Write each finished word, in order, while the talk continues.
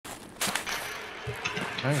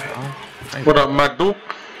What up, my dude?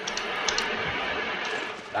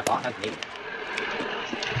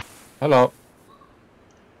 Hello.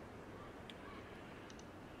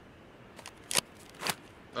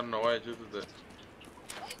 I don't know why I just did that.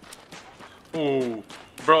 Ooh,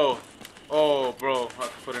 bro. Oh, bro. I can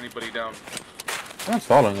put anybody down. Someone's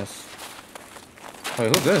following us.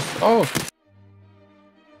 Wait, who's this? Oh.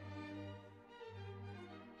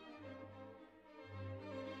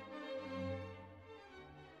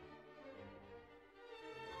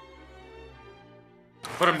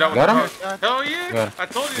 Put him down with Got the him? house. Hell yeah! Got him. I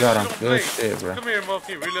told you Got this him. shit don't Good play. shit, bro. Come here,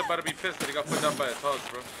 motherfucker. Really about to be pissed that he got put down by his house,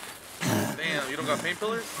 bro. Damn, you don't got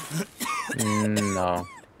painkillers? No.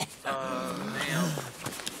 Damn.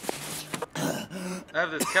 I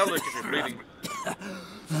have this Calic if you're bleeding.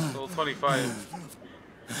 Level 25.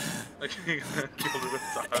 Like, he got killed with his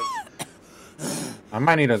house. I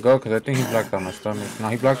might need to go because I think he blocked out my stomach. No,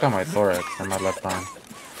 he blocked out my thorax and my left arm.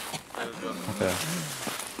 Okay.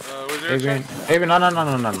 Where's your Fabian, Fabian, no.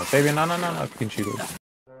 Fabian, no. I can shoot it.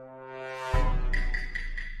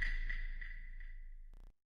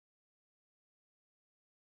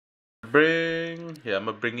 I'm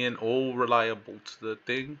gonna bring in all reliable to the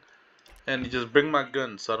thing. And just bring my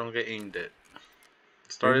gun so I don't get aimed at.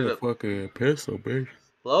 Start it up. Fucking pistol, bitch.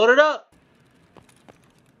 Load it up!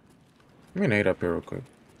 Give me an 8 up here real quick.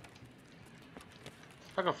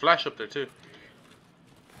 I can flash up there too.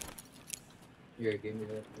 Yeah, give me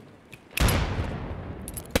that.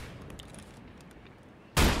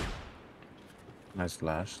 Nice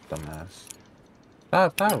flash, dumbass.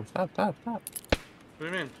 Stop. What do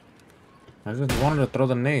you mean? I just wanted to throw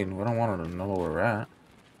the nade. We don't want to know where we're at.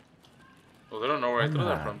 Well, they don't know where I threw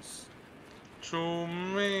that from. Nice. To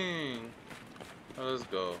me. Oh, let's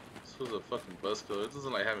go. This was a fucking bus kill. It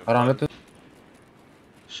doesn't like having Hold on, fun. let this.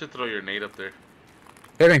 Should throw your nade up there.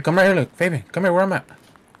 Fabian, come right here, look. Fabian, come here where I'm at.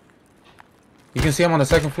 You can see him on the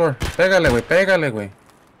second floor. Pégale, güey.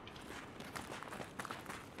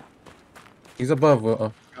 He's above.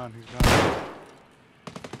 He's gone.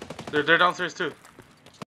 They're downstairs too.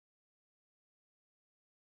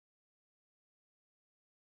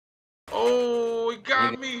 Oh, he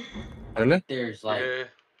got me. Really? There's like Yeah.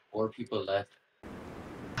 4 people left.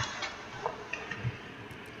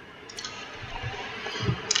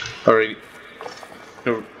 Alrighty.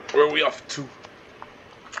 Where are we off to?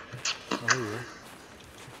 Oh,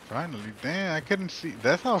 finally, damn! I couldn't see.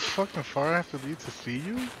 That's how fucking far I have to be to see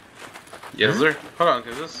you. Yes, sir. Hold on,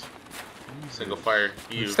 cause this single fire.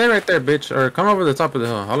 You. Stay right there, bitch. Or come over the top of the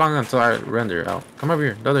hill. How long until I render out? Come over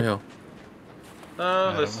here, the other hill.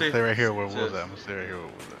 Let's see. Stay right here where was that? I'm gonna stay right here where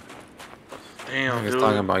was that? Damn, He's dude.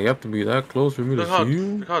 talking about you have to be that close for me to see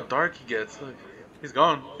you. Look how dark he gets. Look, he's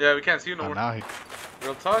gone. Yeah, we can't see you no more. Now he.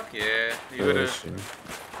 Real talk? Yeah. You would Let's have.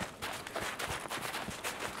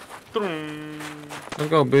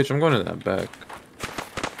 go, bitch. I'm going to that back.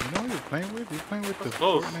 You know what you're playing with? You're playing with the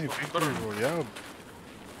Close. Fortnite Victory Royale.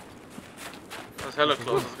 That's hella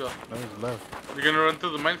close. Let's go. That was left. You're gonna run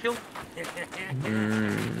through the minefield?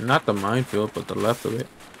 Not the minefield, but the left of it.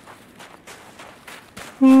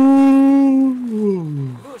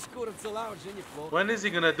 When is he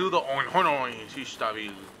gonna do the on? How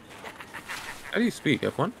do you speak,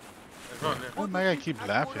 F1? Why my guy keep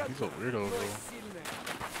laughing? He's a weirdo, bro.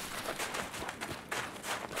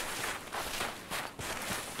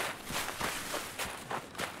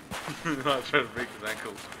 I'm trying to break his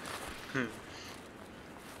ankle.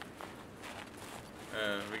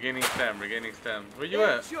 Regaining stam. Where you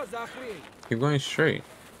at? Keep going straight.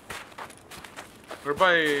 We're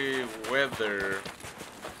by weather.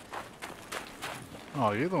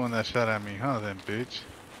 Oh, you're the one that shot at me, huh, then, bitch?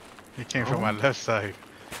 He came from my left side.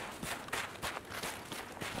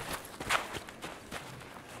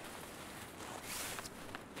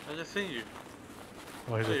 I just seen you.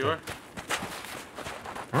 Oh, he's There you up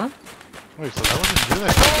are. Huh? Wait, so that wasn't you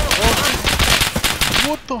that?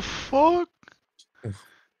 What the fuck?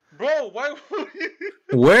 Bro, why would you?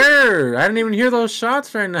 Where? I didn't even hear those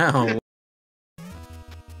shots right now.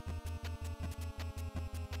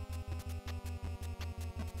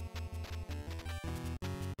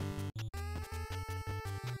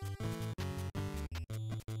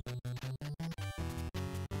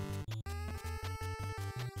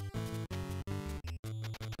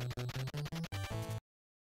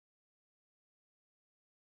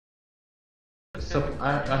 So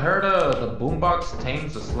I heard the boombox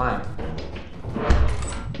tames the slime.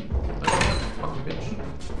 Fucking bitch.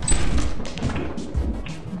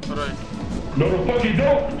 Alright. No, the fuck you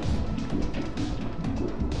don't!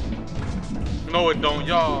 No, it don't.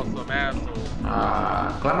 Y'all some assholes.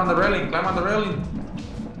 Climb on the railing, climb on the railing.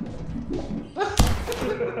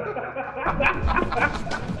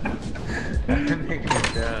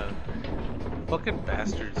 Fucking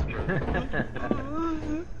bastards, bro.